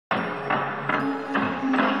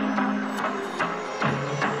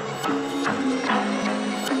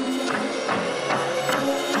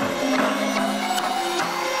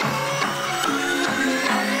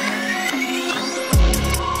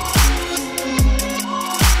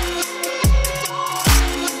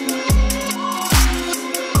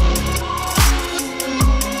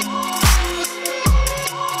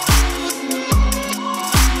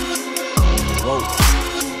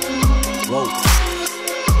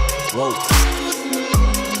Whoa.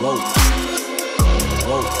 Whoa.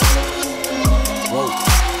 Whoa. Whoa.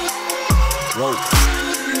 Whoa.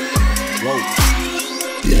 Whoa.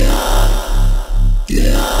 Yeah.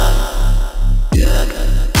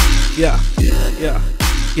 Yeah. Yeah.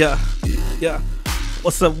 Yeah. Yeah.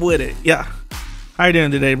 What's up with it? Yeah. How you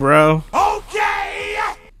doing today, bro? Okay.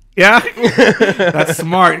 Yeah. That's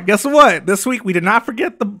smart. Guess what? This week we did not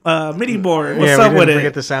forget the MIDI board. What's up with it?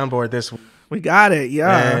 Forget the soundboard this week. We got it.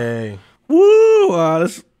 Yeah. Hey. Woo.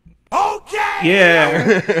 This. Okay.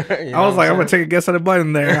 Yeah. You know I was like, I'm going to take a guess at the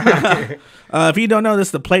button there. If you don't know, this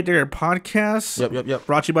is the Platedigger podcast. Yep.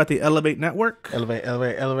 Brought to you by the Elevate Network.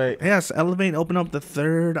 Elevate. Yes, Elevate. Open up the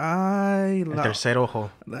third eye. El tercer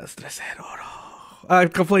ojo. That's tercer ojo.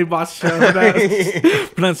 Complete boss show.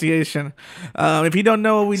 Pronunciation. If you don't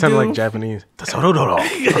know what we do. Sounded like Japanese.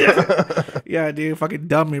 Yeah, dude. Fucking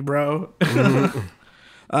dumb me, bro.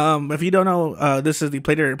 If you don't know, this is the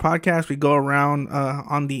Platedigger podcast. We go around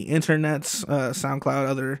on the internets, SoundCloud,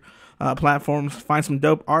 other platforms, find some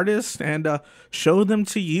dope artists and show them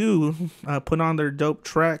to you. Put on their dope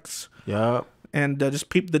tracks. Yep. And just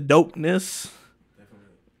peep the dopeness.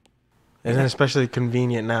 Isn't it especially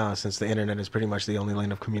convenient now since the internet is pretty much the only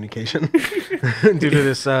lane of communication due to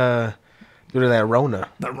this, due to that Rona.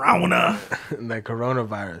 The Rona. That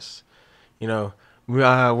coronavirus. You know,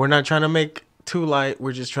 we're not trying to make too light.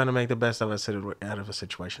 We're just trying to make the best of us out of a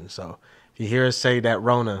situation. So if you hear us say that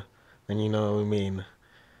Rona, then you know what we mean.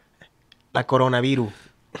 La coronavirus.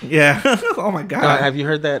 Yeah. Oh my God. Have you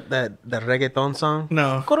heard that reggaeton song?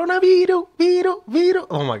 No. Coronavirus, virus.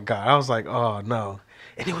 Oh my God. I was like, oh no.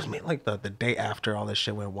 And it was made like the day after all this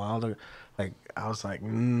shit went wild. Like I was like,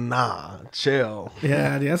 nah, chill.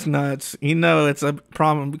 Yeah, that's nuts. You know, it's a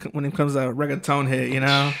problem when it comes to a reggaeton hit. You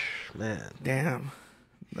know, man. Damn,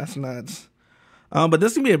 that's nuts. But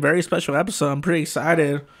this is gonna be a very special episode. I'm pretty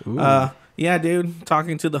excited. Yeah, dude.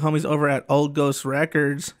 Talking to the homies over at Old Ghost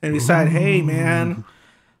Records, and we decided, hey, man,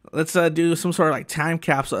 let's do some sort of like time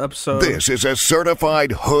capsule episode. This is a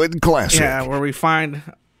certified hood classic. Yeah, where we find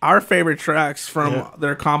our favorite tracks from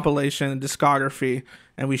their compilation discography,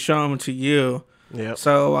 and we show them to you. Yeah.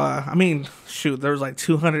 So, I mean, shoot, there was like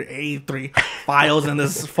 283 files in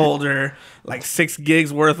this folder, like 6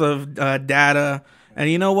 gigs worth of data. And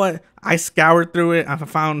you know what? I scoured through it. I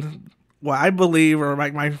found what I believe are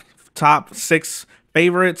like my top 6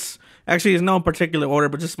 favorites. Actually, it's no particular order,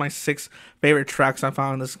 but just my 6 favorite tracks I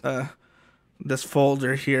found in this this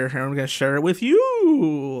folder here. And I'm gonna share it with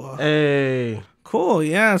you. Hey. Cool,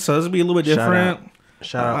 yeah. So this will be a little bit different.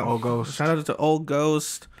 Shout out Old Ghost. Shout out to Old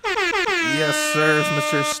Ghost. Yes, sir,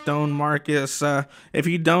 Mr. Stone Marcus. If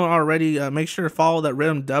you don't already, make sure to follow that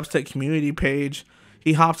Riddim Dubstep community page.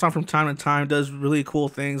 He hops on from time to time, does really cool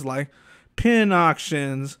things like pin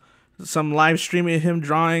auctions, some live streaming of him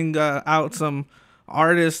drawing out some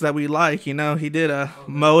artists that we like. You know, he did a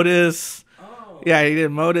Modus. Yeah, he did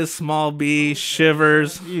Modus, Small B,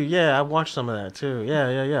 Shivers. Yeah, I watched some of that too. Yeah.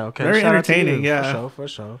 Okay. Very entertaining, yeah. For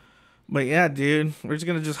sure. But yeah, dude, we're just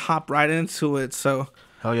gonna just hop right into it. So,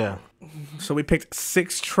 hell yeah. So we picked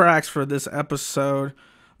 6 tracks for this episode.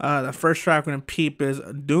 The first track we're gonna peep is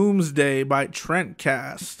Doomsday by Trent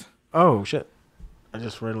Cast. Oh shit! I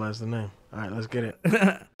just realized the name. All right, let's get it.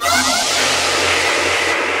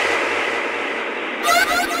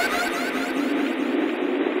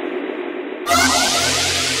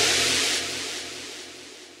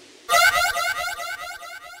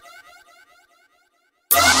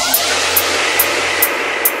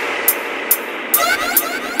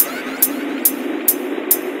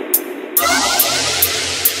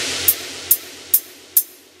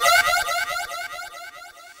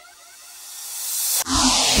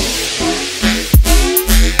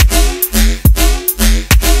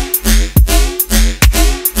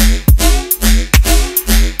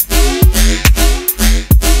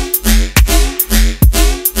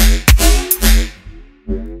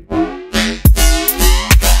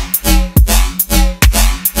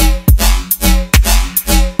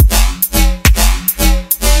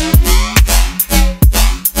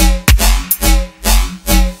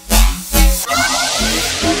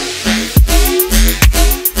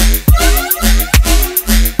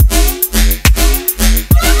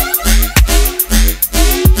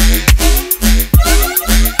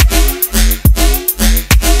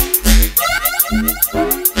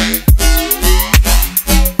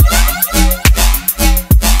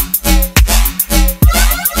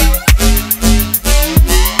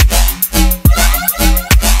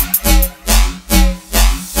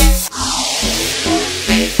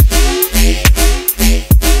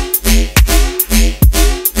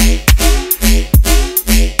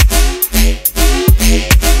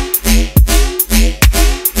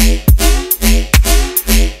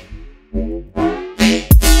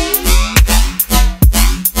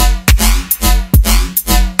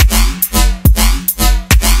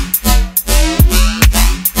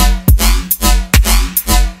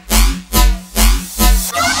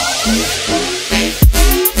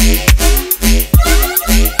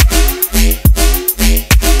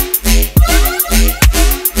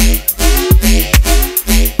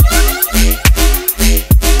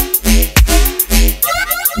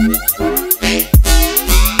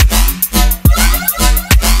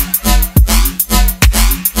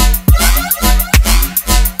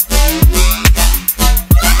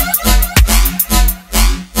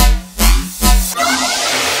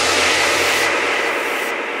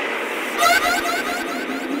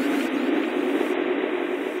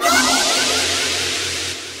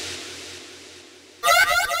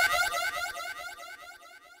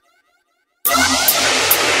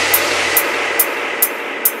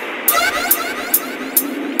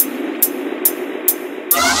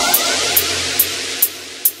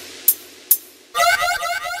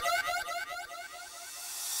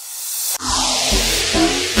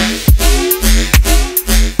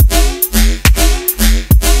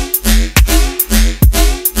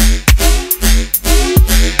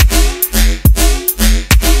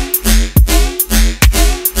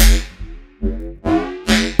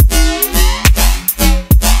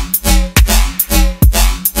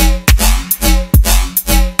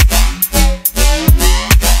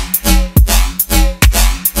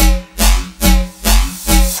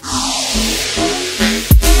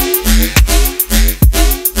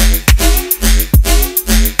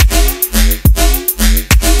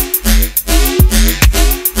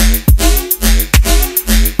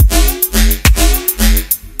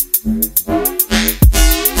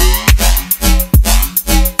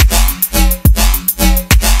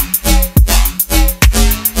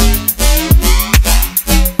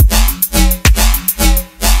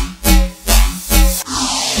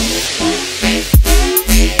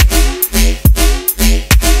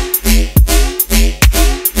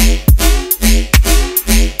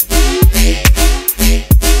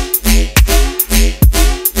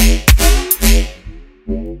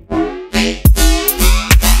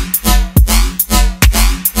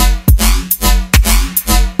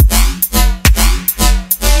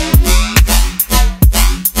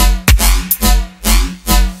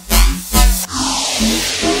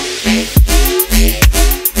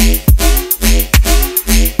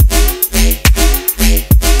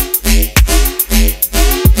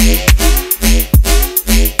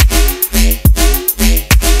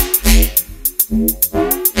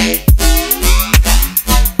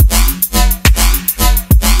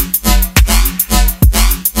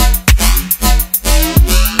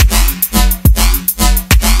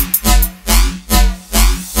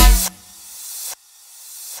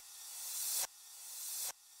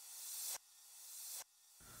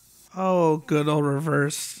 good old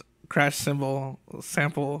reverse crash cymbal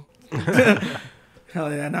sample.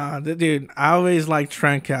 Hell yeah, nah, dude. I always like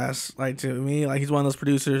Trendcast. Like, to me, like, he's one of those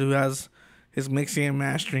producers who has his mixing and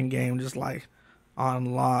mastering game just like on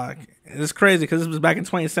lock. It's crazy because this was back in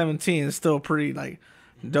 2017. It's still a pretty like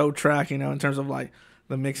dope track, you know, in terms of like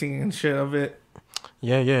the mixing and shit of it.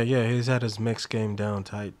 Yeah. He's had his mix game down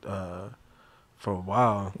tight for a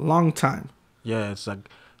while. Long time. Yeah, it's like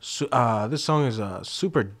this song is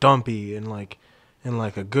super dumpy in like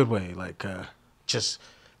a good way, like just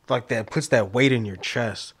like that puts that weight in your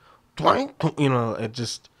chest. You know, it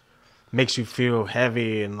just makes you feel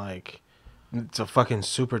heavy, and like it's a fucking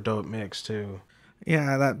super dope mix too.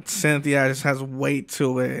 Yeah, that synth, yeah, just has weight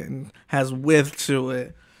to it and has width to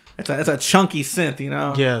it. It's a chunky synth, you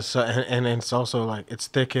know? Yeah, so and it's also like it's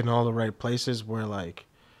thick in all the right places where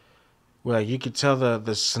you could tell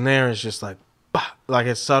the snare is just like bah, like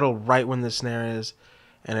it's subtle right when the snare is,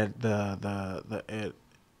 and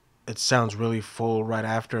it sounds really full right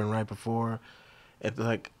after and right before. It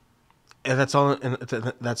like and that's all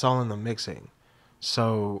in the mixing.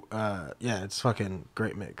 So yeah, it's fucking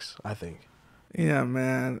great mix, I think. Yeah,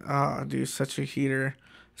 man. Oh, dude, such a heater.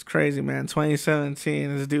 It's crazy, man.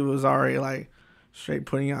 2017, this dude was already like straight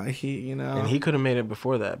putting out heat, you know. And he could have made it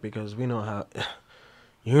before that because we know how,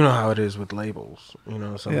 you know how it is with labels. You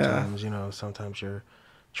know, sometimes sometimes your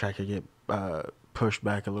track could get pushed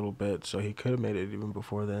back a little bit, so he could have made it even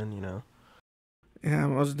before then. You know. Yeah,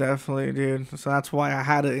 most definitely, dude. So that's why I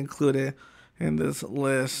had to include it in this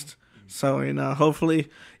list. So, you know, hopefully,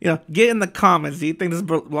 get in the comments. Do you think this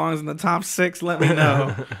belongs in the top 6? Let me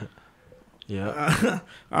know. Yeah.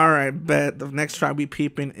 All right, bet. The next track we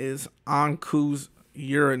peeping is Anku's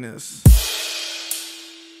Uranus.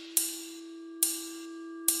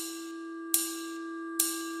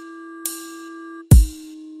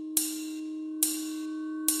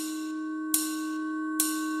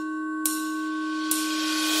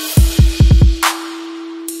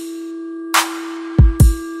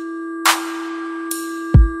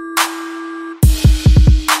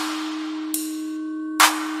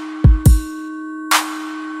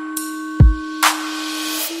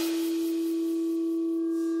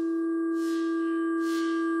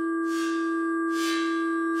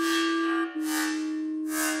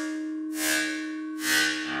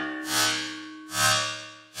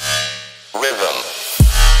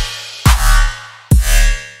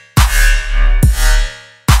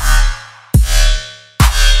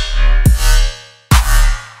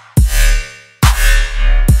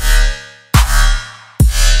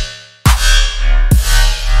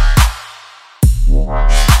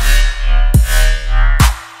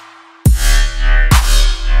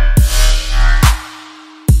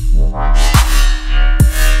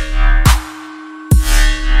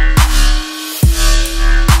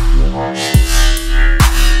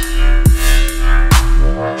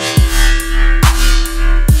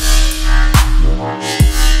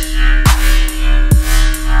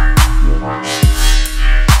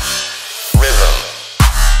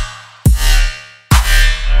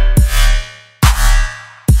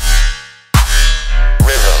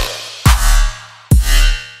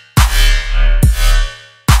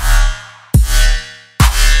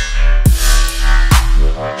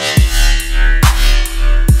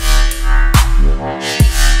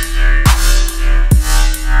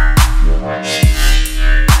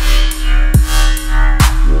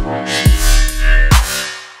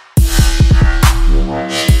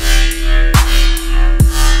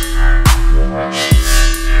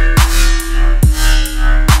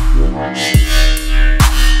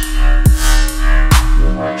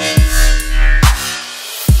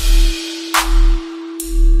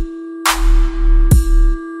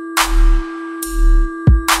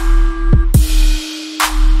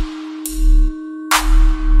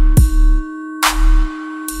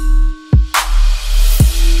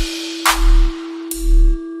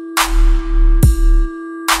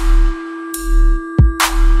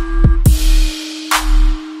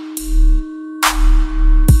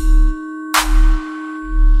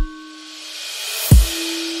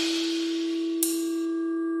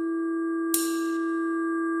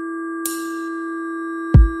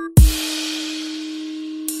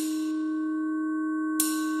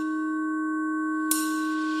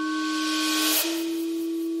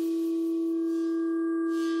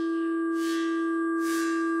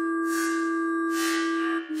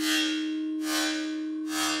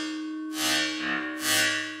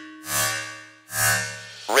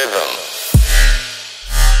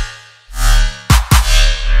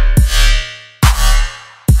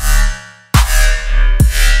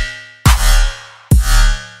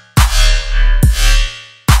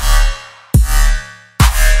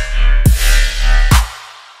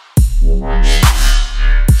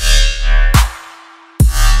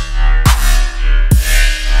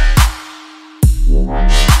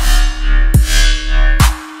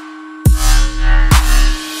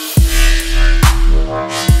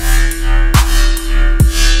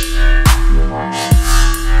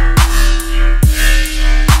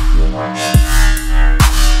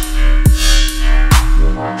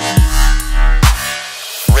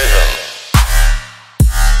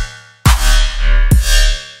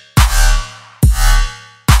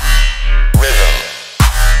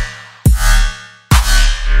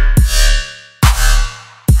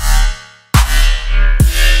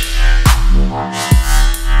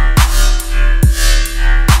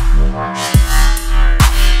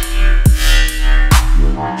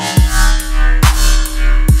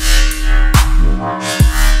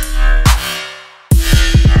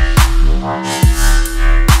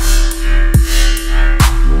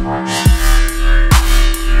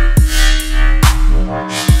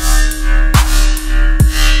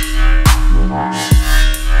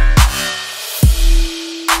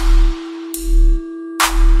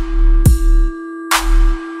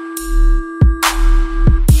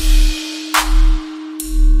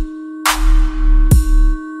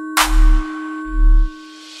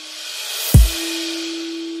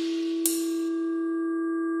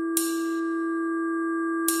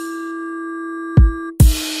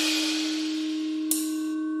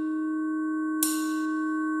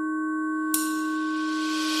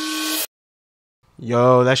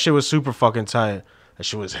 Yo, that shit was super fucking tight. That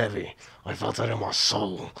shit was heavy. I felt it in my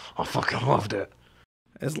soul. I fucking loved it.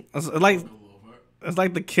 It's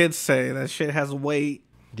like the kids say, that shit has weight.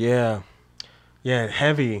 Yeah. Yeah,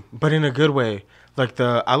 heavy, but in a good way. Like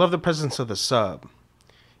I love the presence of the sub.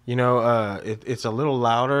 You know, it's a little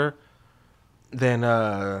louder than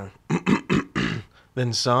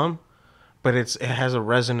than some, but it has a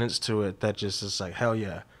resonance to it that just is like, hell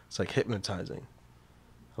yeah. It's like hypnotizing.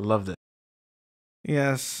 I loved it.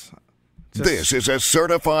 Yes. This is a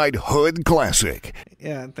certified hood classic.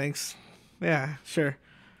 Yeah, thanks. Yeah, sure.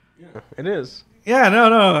 Yeah, it is. Yeah,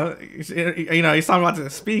 no. You know, he's talking about to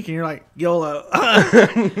speak, and you're like, YOLO.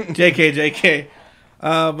 JK.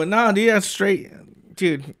 But no, dude, that's straight.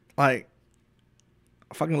 Dude, like,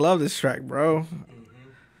 I fucking love this track, bro.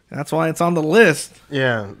 That's why it's on the list.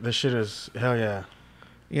 Yeah, this shit is, hell yeah.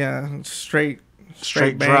 Yeah, straight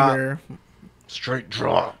drop. banger. Straight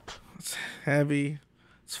drop. It's heavy.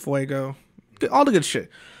 It's fuego. All the good shit.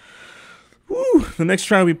 Woo. The next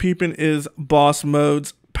track we peeping is Boss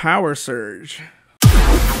Mode's Power Surge.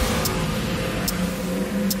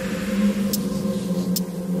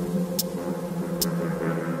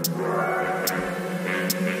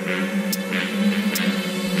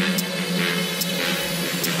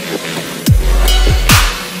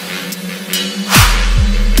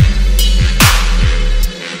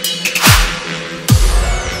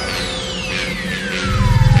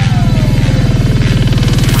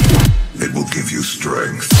 It will give you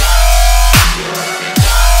strength.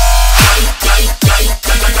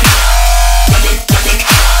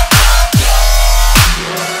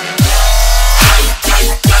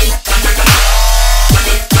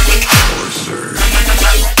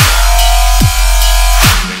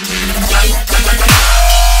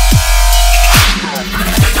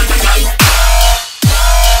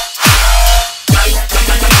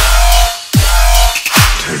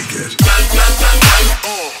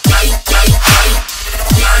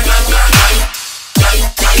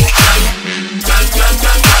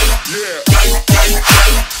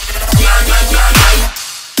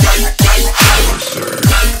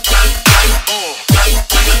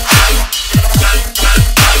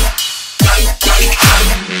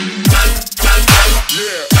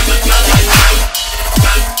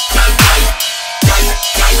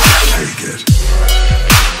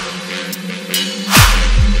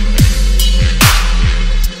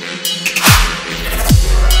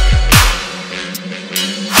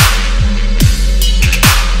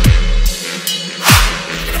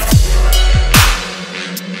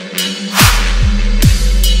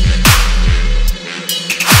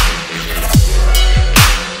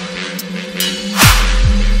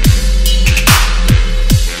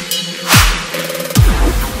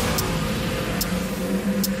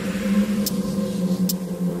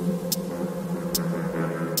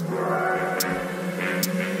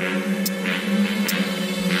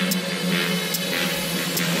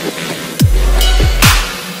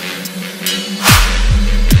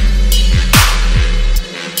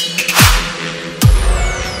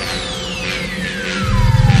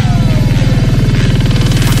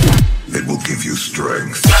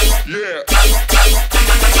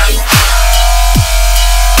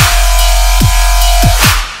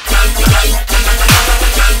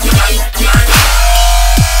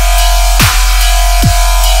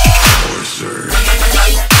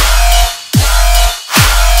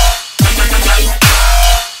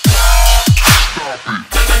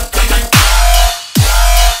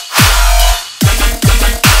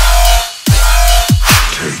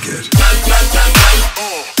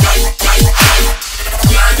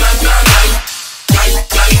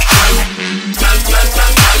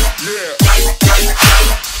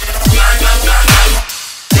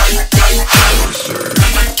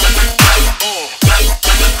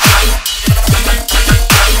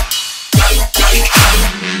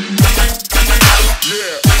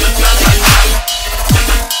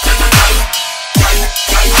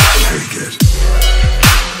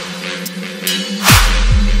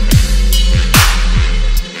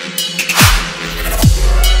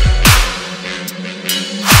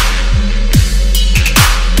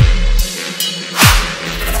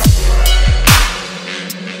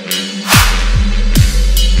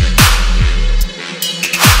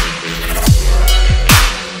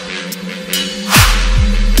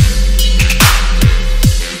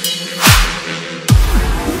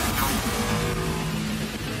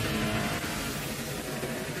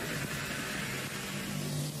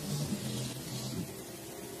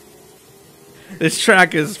 This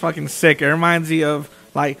track is fucking sick. It reminds me of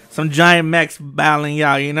like some giant mechs battling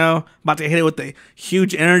out, you know, about to hit it with a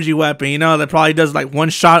huge energy weapon, you know, that probably does like one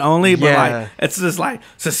shot only, but like it's just like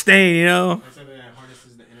sustained, you know.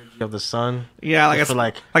 Of the sun, like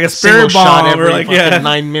a spirit bomb shot every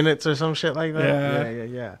 9 minutes or some shit like that.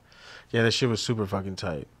 Yeah, that shit was super fucking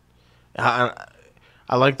tight. I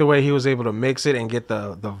like the way he was able to mix it and get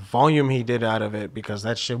the volume he did out of it, because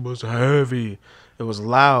that shit was heavy. It was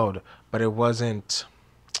loud, but it wasn't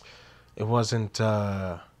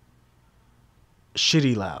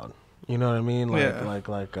shitty loud. You know what I mean?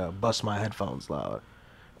 Like bust my headphones loud.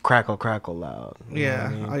 Crackle loud. You know what I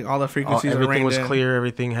mean? Like all the frequencies. Everything was clear.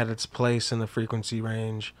 Everything had its place in the frequency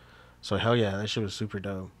range. So hell yeah, that shit was super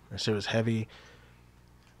dope. That shit was heavy.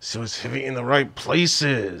 So it was heavy in the right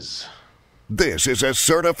places. This is a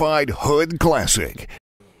certified hood classic.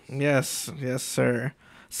 Yes, sir.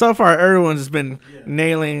 So far, everyone's been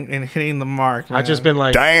nailing and hitting the mark, man. I've just been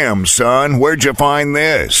like, damn, son, where'd you find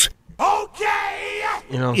this? Okay!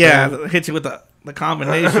 You know what I'm saying? Hit you with the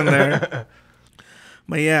combination there.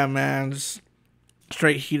 But yeah, man, just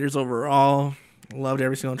straight heaters overall. Loved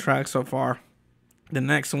every single track so far. The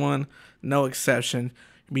next one, no exception,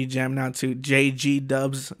 be jamming out to JG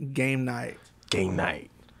Dub's Game Night. Game Night.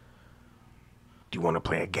 Do you want to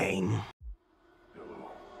play a game?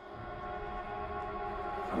 Hello.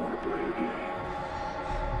 I want to play a game.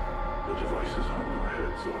 The devices on your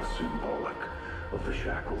heads are symbolic of the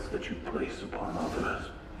shackles that you place upon others.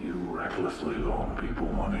 You recklessly loan people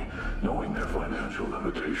money, knowing their financial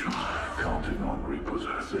limitations, counting on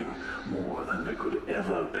repossessing more than they could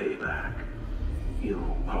ever pay back. You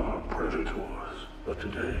are predators, but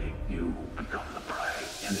today you become the prey,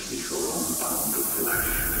 and it is your own pound of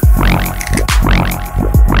flesh.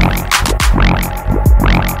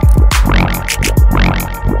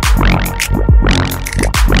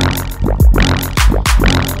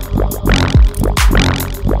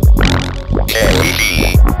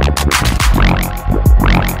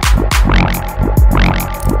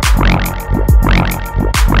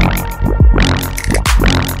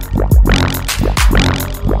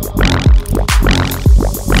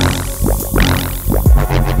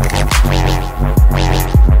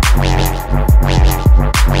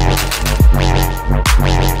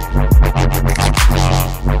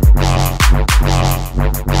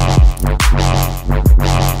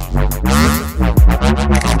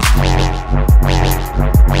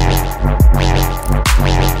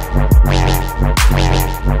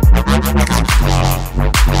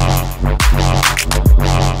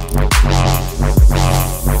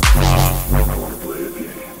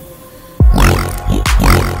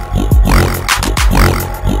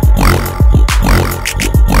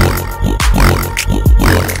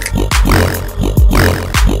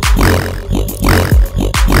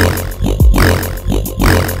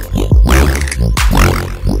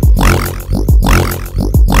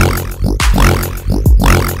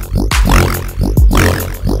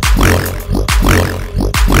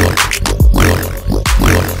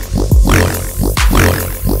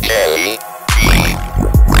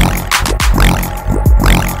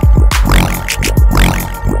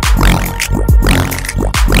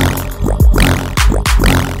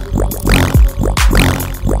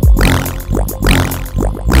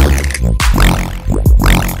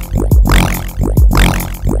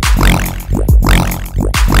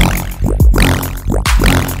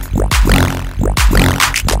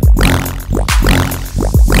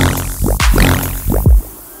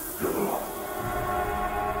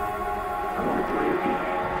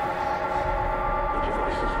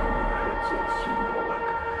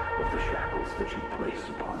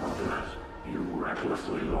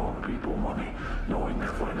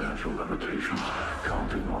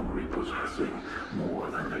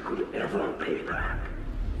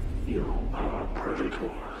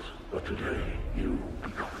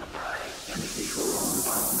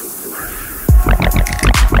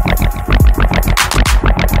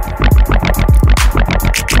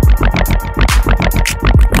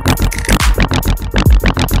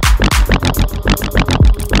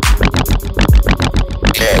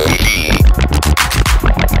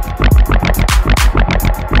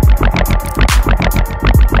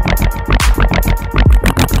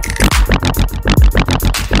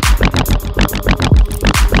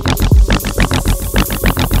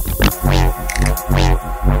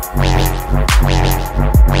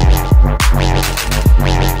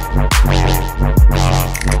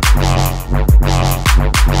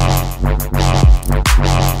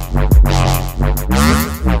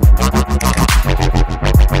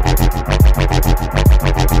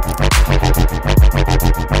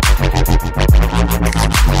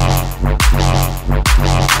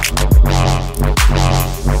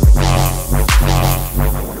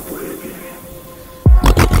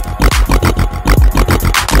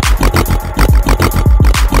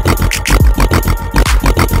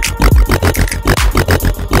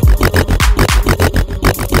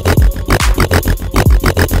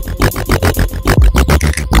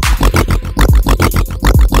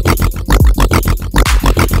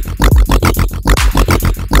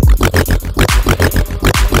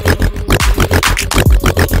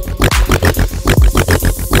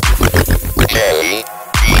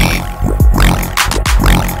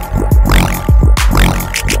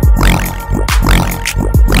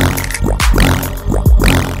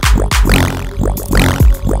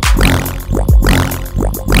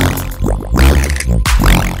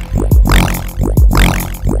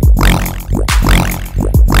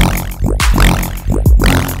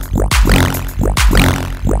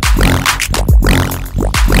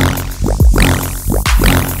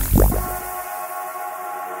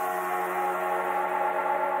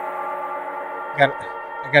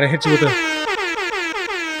 I gotta hit you with the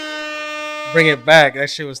Bring It Back. That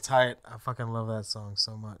shit was tight. I fucking love that song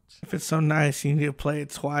so much. If it's so nice, you need to play it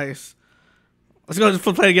twice. Let's go just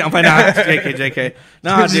play it again. I'm playing now. JK.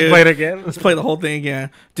 Nah, Just dude. play it again. Let's play the whole thing again.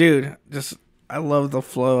 Dude, I love the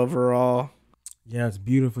flow overall. Yeah, it's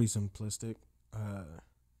beautifully simplistic.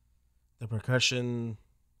 The percussion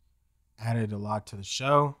added a lot to the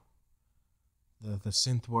show. The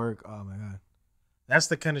synth work, oh my god. That's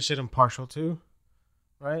the kind of shit I'm partial to,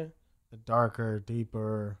 right? The darker,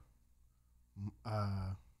 deeper,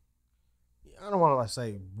 I don't want to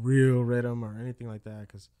say real rhythm or anything like that,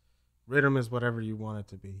 because rhythm is whatever you want it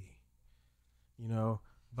to be, you know.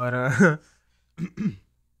 But I don't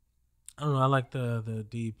know. I like the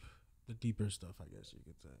deeper stuff, I guess you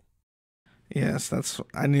could say. Yes,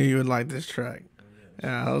 I knew you would like this track.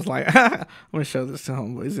 Yeah, I was like, I'm gonna show this to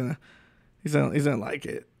him, but he's gonna like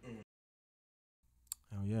it.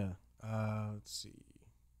 Oh yeah. Let's see.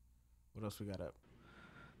 What else we got up?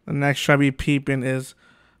 The next track we peeping is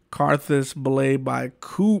Carthus Blade by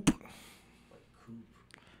Coop.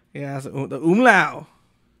 Yeah, it's the umlaut.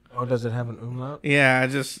 Oh, does it have an umlaut? Yeah,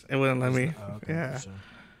 it wouldn't let me. Oh, okay, Yeah. sure.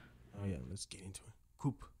 Oh yeah, let's get into it.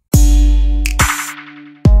 Coop.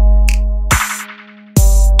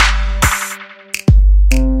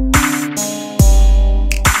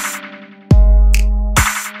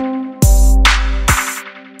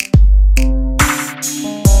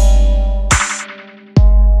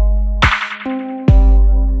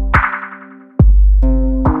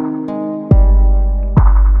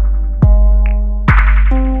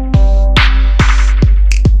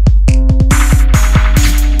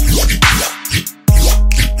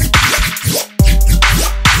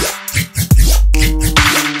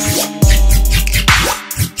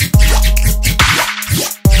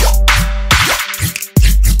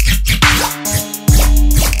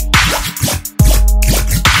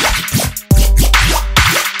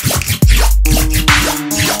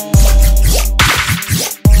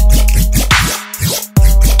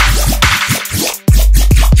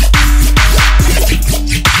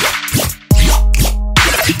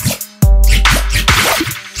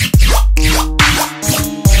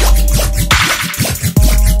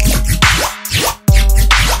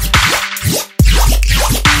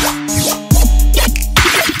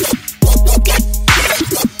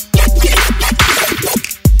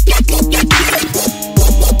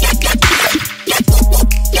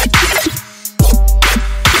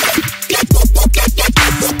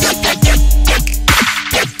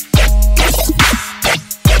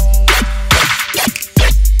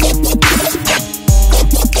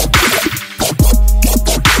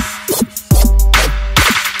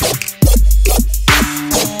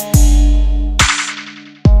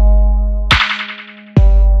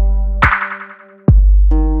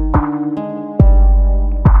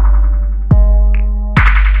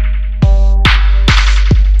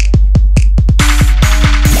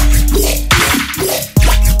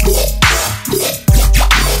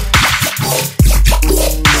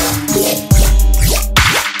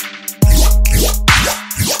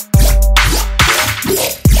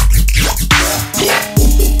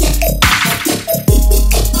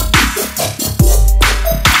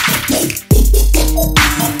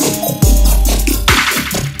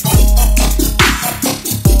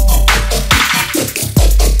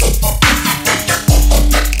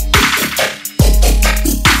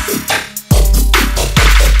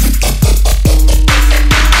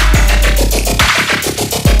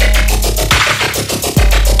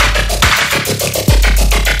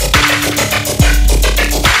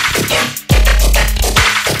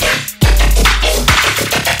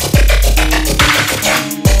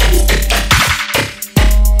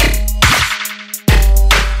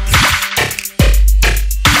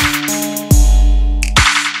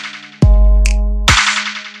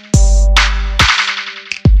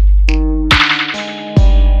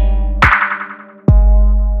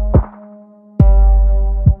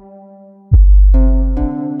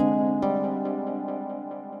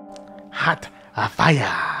 Hot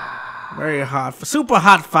fire. Very hot, super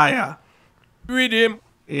hot fire. Riddim.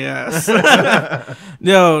 Yes.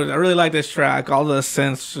 Yo, I really like this track. All the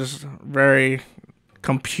synths just very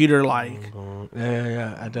computer-like.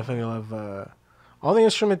 Yeah. I definitely love all the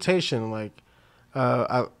instrumentation. Like,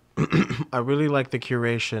 I I really like the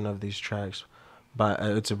curation of these tracks. But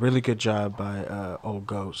it's a really good job by Old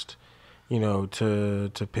Ghost. You know,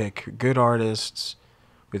 to pick good artists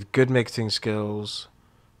with good mixing skills.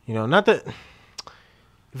 You know, not that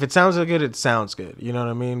if it sounds good, it sounds good. You know what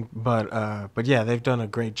I mean? But yeah, they've done a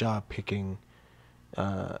great job picking.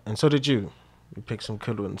 And so did you. You picked some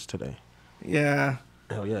good ones today. Yeah.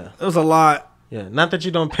 Hell yeah. It was a lot. Yeah, not that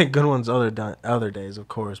you don't pick good ones other days, of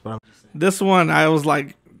course, but This one I was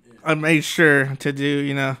like, I made sure to do,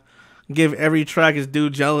 you know, give every track its due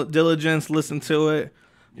diligence, listen to it,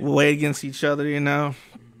 weigh against each other, you know.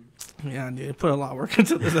 Yeah, dude, put a lot of work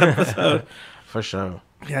into this episode. for sure.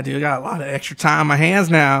 Yeah, dude, I got a lot of extra time on my hands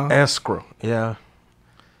now. Escrow, yeah.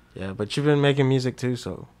 Yeah, but you've been making music too,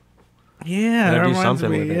 so. Yeah, that do reminds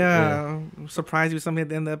something me. with it, Yeah, I'm surprised with something at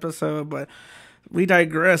the end of the episode, but we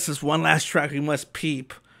digress. There's one last track we must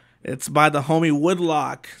peep. It's by the homie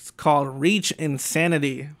Woodlock. It's called Reach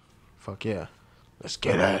Insanity. Fuck yeah. Let's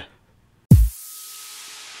get it.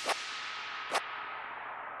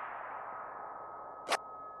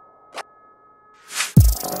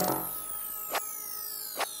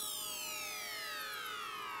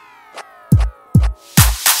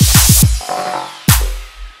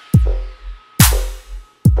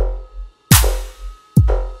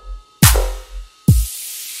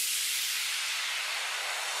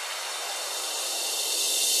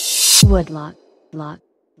 Woodlock, lock.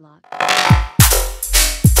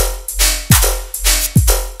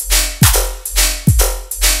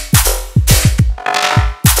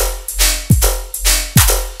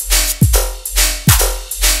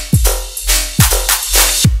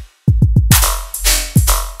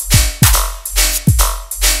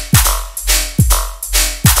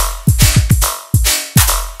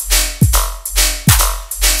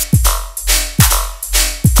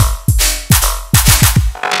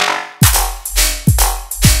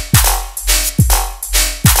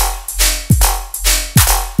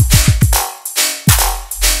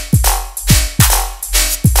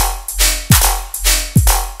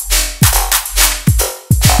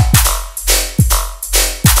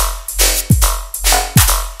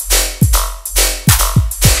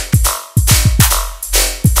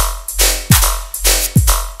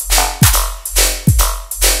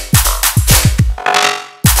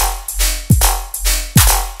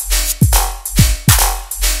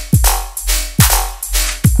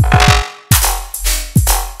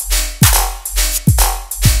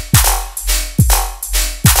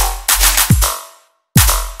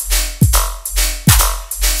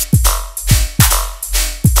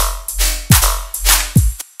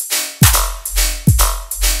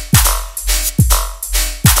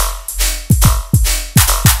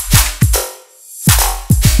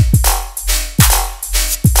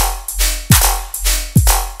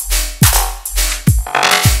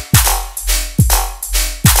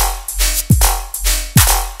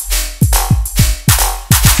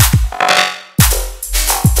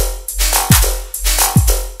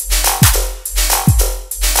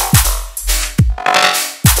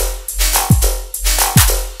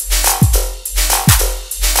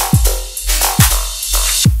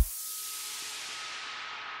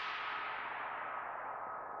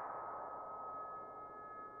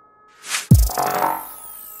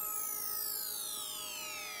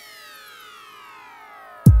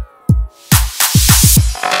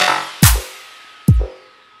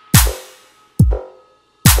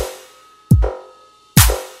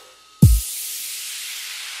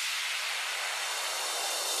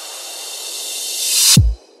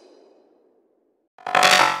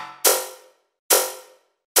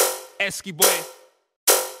 STCKY,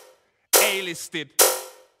 A-listed,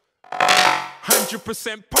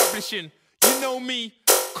 100% publishing. You know me,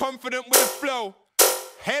 confident with the flow.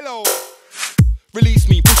 Hello. Release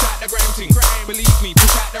me, push out the grime thing. Believe me,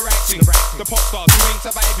 push out the right thing. The pop stars who ain't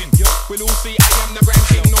surviving. We'll all see I am the grand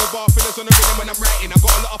king. No bar fillers on the rhythm when I'm writing. I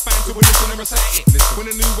got a lot of fans who will listen and recite it.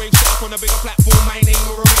 When a new wave set up on a bigger platform, my name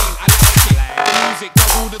will remain. I like it. The music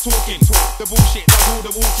does all the talking. The bullshit does all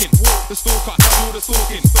the walking. The stalker does all the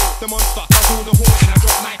stalking. The monster does all the haunting. I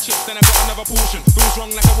drop my chips, then I got another portion. Feels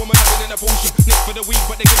wrong like a woman having an abortion. Nick for the week,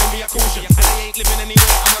 but they're giving me a caution. And they ain't living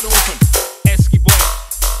anywhere, I'm an orphan. STCKY.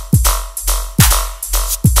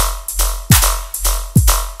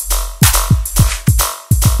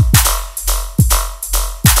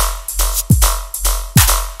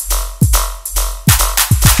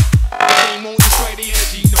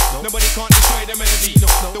 Nobody can't destroy the melody.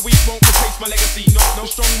 The weak won't replace my legacy. No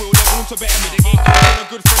strong will, they're born to better me. They ain't turn a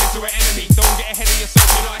good friend into an enemy. Don't get ahead of yourself,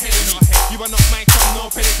 you're not ahead of me. You are not my chum, no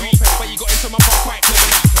pedigree. But you got into my part quite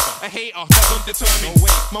cleverly. A hater doesn't determine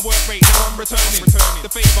my work rate, now I'm returning.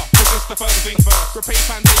 The favour, cause it's the first thing. Repay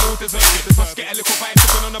fans, they all deserve it. Must get a little vibe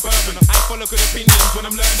sipping on a bourbon. I follow good opinions when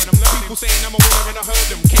I'm learning. People saying I'm a winner and I heard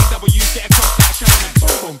them. KW's get a crop like Sherman.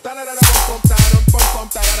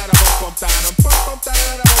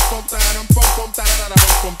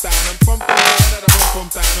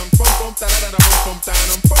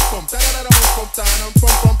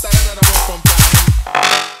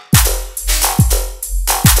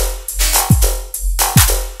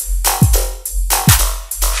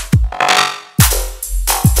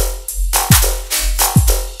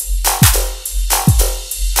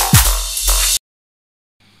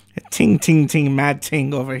 ting ting ting mad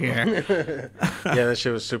ting over here. Yeah, that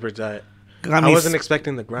shit was super tight. Got I me wasn't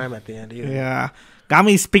expecting the grime at the end either. yeah, got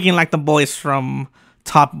me speaking like the boys from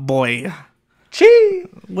Top Boy. Chee!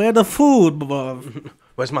 Where the food, bruv?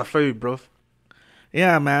 Where's my food, bro?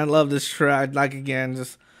 Yeah, man, I love this track. Like again,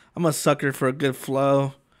 just I'm a sucker for a good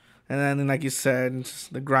flow, and then like you said,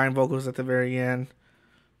 just the grind vocals at the very end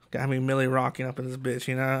got me Millie rocking up in this bitch.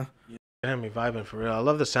 You know? It had me vibing for real. I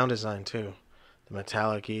love the sound design too, the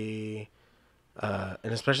metallic-y,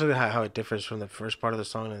 and especially how it differs from the first part of the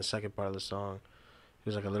song and the second part of the song. It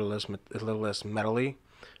was like a little less metally,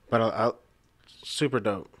 but I super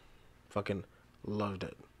dope. Fucking loved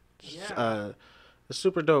it. Yeah. A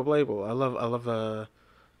super dope label. I love the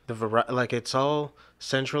like it's all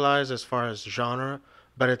centralized as far as genre,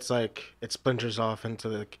 but it's like it splinters off into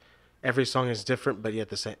like every song is different, but yet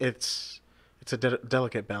the same. It's a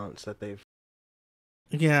delicate balance that they've.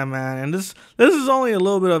 Yeah, man, and this is only a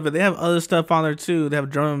little bit of it. They have other stuff on there too. They have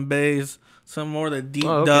drum and bass, some more of the deep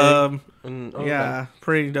dub. Okay. Yeah,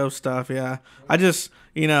 pretty dope stuff. Yeah, I just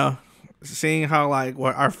seeing how like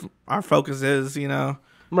what our focus is,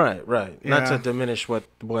 Right. Yeah. Not to diminish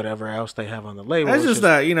whatever else they have on the label. It's just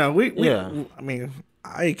that we yeah. I mean,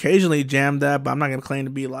 I occasionally jam that, but I'm not gonna claim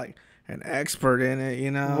to be like an expert in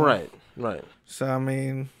it. Right. So I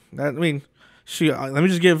mean, shoot. Let me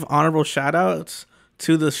just give honorable shout outs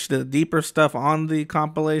to the deeper stuff on the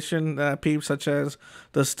compilation that I peeped, such as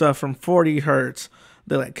the stuff from 40 Hertz,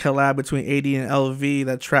 the like collab between AD and LV.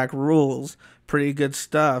 That track rules. Pretty good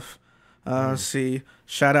stuff. See,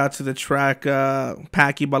 shout out to the track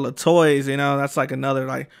Packy by La Toys. That's like another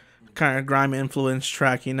like kind of grime influence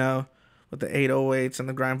track, with the 808s and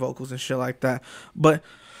the grime vocals and shit like that. But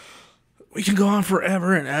we can go on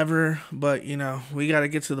forever and ever, but we got to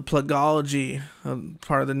get to the plugology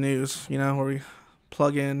part of the news, where we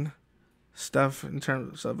plug in stuff in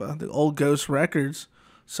terms of the old Ghost records.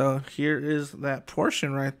 So here is that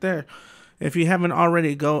portion right there. If you haven't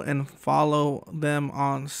already, go and follow them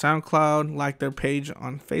on SoundCloud, like their page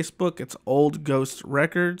on Facebook. It's Old Ghost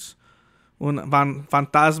Records. Un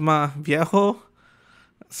Fantasma Viejo.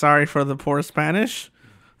 Sorry for the poor Spanish.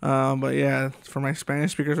 But yeah, for my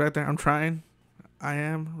Spanish speakers right there, I'm trying. I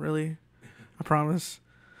am, really. I promise.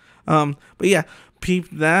 But yeah, peep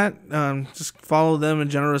that. Just follow them in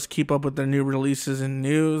general. Just keep up with their new releases and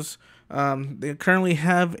news. They currently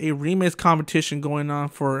have a remix competition going on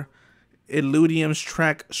for Illudium's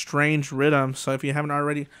track Strange Riddim. So if you haven't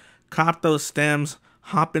already copped those stems,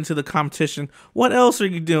 hop into the competition. What else are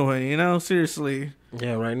you doing? Seriously.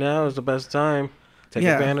 Yeah, right now is the best time. Take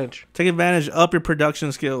advantage. Take advantage. Up your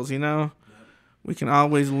production skills, We can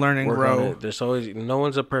always learn and grow. There's always, no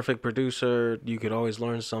one's a perfect producer. You could always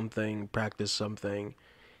learn something, practice something.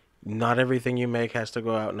 Not everything you make has to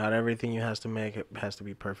go out. Not everything you has to make it has to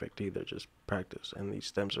be perfect either. Just practice. And these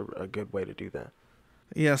stems are a good way to do that.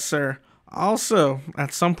 Yes, sir. Also,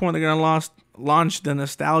 at some point, they're going to launch the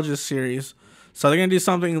Nostalgia series. So they're going to do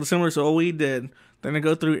something similar to what we did. They're going to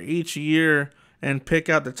go through each year and pick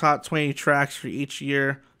out the top 20 tracks for each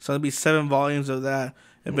year. So there'll be 7 volumes of that.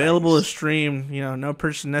 Available to stream, no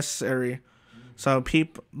purchase necessary. So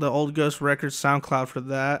peep the Old Ghost Records SoundCloud for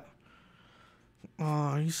that. Oh,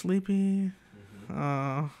 are you sleepy?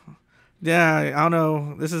 Yeah, I don't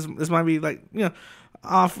know. This might be like,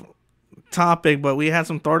 off topic, but we had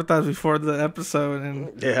some tortas before the episode,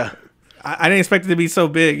 and yeah, I didn't expect it to be so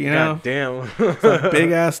big, God damn. It's a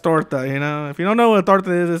big ass torta, If you don't know what a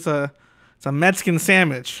torta is, it's a Mexican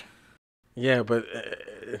sandwich. Yeah, but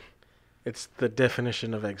it's the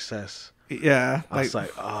definition of excess. Yeah, I was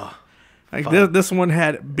like, like this one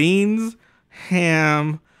had beans,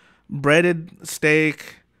 ham, breaded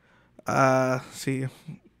steak, cheese,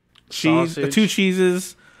 2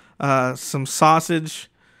 cheeses, some sausage,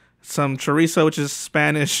 some chorizo, which is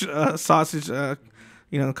Spanish sausage,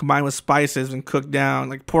 combined with spices and cooked down,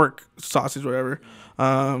 like pork sausage, whatever.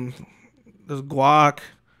 There's guac.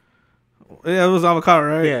 Yeah, it was avocado,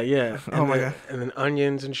 right? Yeah. Oh my god. And then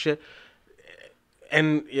onions and shit.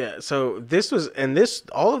 And yeah, so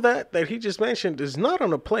all of that he just mentioned is not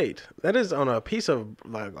on a plate. That is on a piece of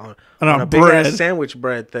like on a big ass sandwich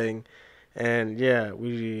bread thing. And yeah, it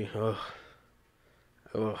was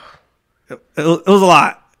a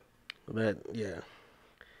lot.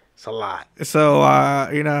 It's a lot. So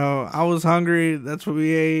I was hungry. That's what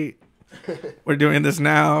we ate. We're doing this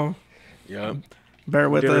now. Yep. Bear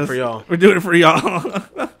with us. We're doing it for y'all. We're doing it for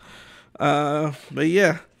y'all. But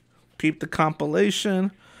yeah, peep the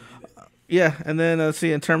compilation. Yeah, and then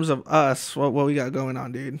see in terms of us, what we got going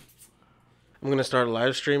on, dude. I'm gonna start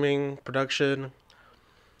live streaming production,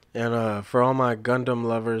 and for all my Gundam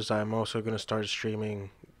lovers, I'm also gonna start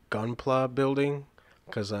streaming Gunpla building,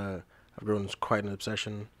 because I've grown quite an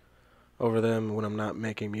obsession over them. When I'm not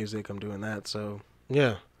making music, I'm doing that. So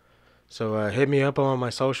yeah, so hit me up on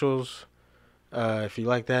my socials if you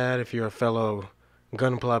like that. If you're a fellow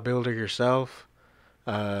Gunpla builder yourself,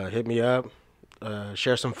 hit me up.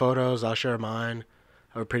 Share some photos. I'll share mine.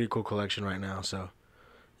 I have a pretty cool collection right now. So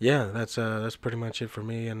yeah, that's pretty much it for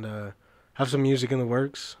me. And have some music in the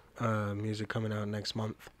works. Music coming out next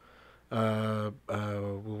month. We'll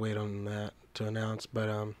wait on that to announce, but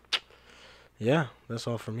yeah, that's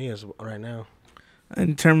all for me as right now.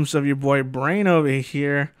 In terms of your boy Brayn over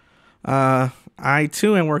here, I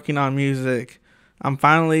too am working on music. I'm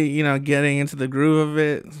finally, getting into the groove of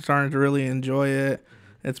it, starting to really enjoy it.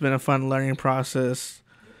 It's been a fun learning process.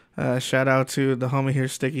 Shout out to the homie here,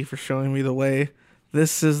 Sticky, for showing me the way.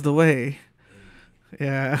 This is the way.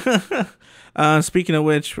 Yeah. Speaking of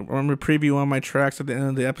which, I'm going to preview one of my tracks at the end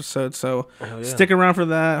of the episode, so stick around for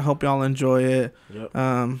that. Hope y'all enjoy it. Yep.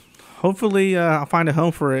 Hopefully, I'll find a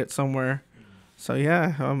home for it somewhere. So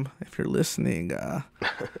yeah, if you're listening,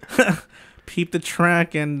 peep the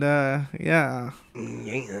track and I'll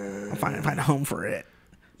find a home for it.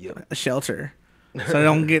 Yep. A shelter, so I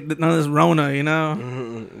don't get none of this Rona,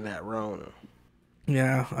 That Rona.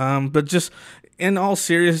 Yeah. But just in all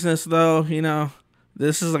seriousness, though,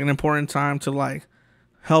 this is like an important time to like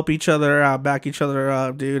help each other out, back each other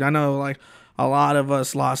up, dude. I know like a lot of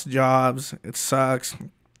us lost jobs. It sucks.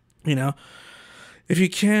 If you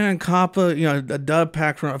can cop a dub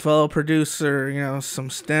pack from a fellow producer, some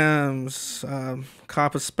stems,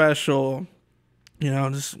 cop a special,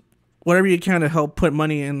 just whatever you can to help put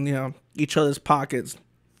money in, each other's pockets,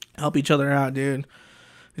 help each other out, dude.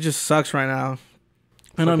 It just sucks right now.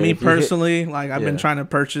 I know me personally, I've been trying to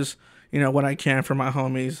purchase, what I can for my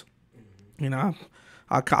homies.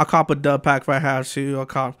 I'll cop a dub pack if I have to. I'll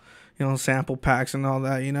cop, sample packs and all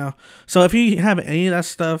that, So if you have any of that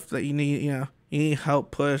stuff that you need, you need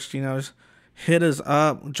help pushed, just hit us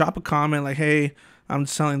up. Drop a comment like, hey, I'm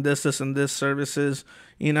selling this, and this services.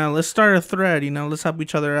 Let's start a thread. Let's help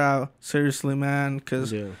each other out. Seriously, man,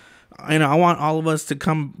 because, I want all of us to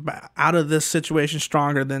come out of this situation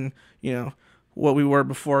stronger than, what we were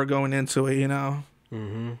before going into it,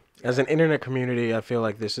 Mm-hmm. As an internet community, I feel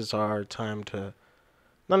like this is our time to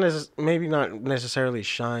maybe not necessarily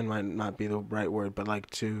shine, might not be the right word, but like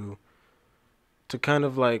to kind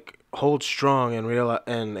of like hold strong and realize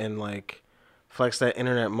and like flex that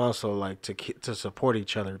internet muscle, like to support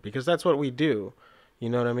each other, because that's what we do. You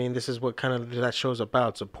know what I mean? This is what kind of that show's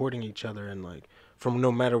about, supporting each other, and like from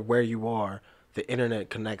no matter where you are, the internet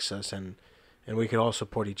connects us, and we could all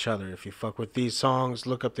support each other. If you fuck with these songs,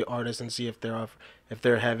 look up the artists and see if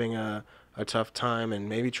they're having a tough time, and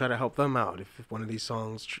maybe try to help them out if one of these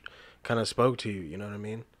songs kind of spoke to you. You know what I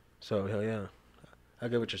mean? So hell yeah, I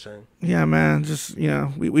get what you're saying. Yeah, man. Just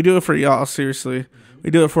we do it for y'all. Seriously,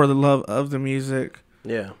 we do it for the love of the music.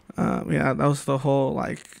 Yeah. That was the whole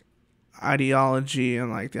like ideology and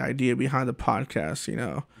like the idea behind the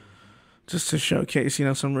podcast. Just to showcase,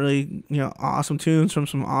 some really, awesome tunes from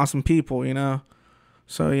some awesome people,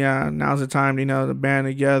 So yeah, now's the time, to band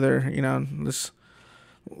together, let's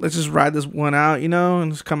just ride this one out,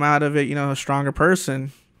 and just come out of it, a stronger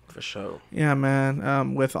person. For sure. Yeah,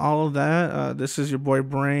 man. With all of that, this is your boy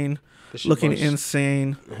Brayn, looking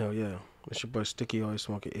insane. Hell yeah. It's your boy Sticky, always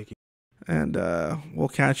smoking icky. And we'll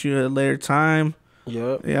catch you at a later time.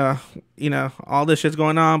 Yep. Yeah. All this shit's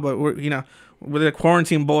going on, but we're the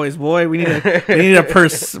quarantine boys, boy. We need to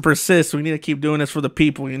persist. We need to keep doing this for the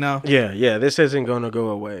people, Yeah. This isn't gonna go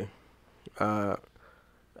away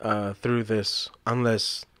through this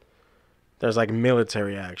unless there's like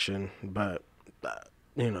military action. But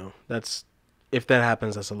that's if that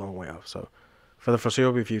happens, that's a long way off. So for the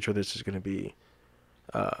foreseeable future, this is gonna be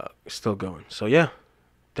still going. So yeah,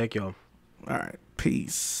 thank y'all. All right,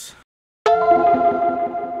 peace.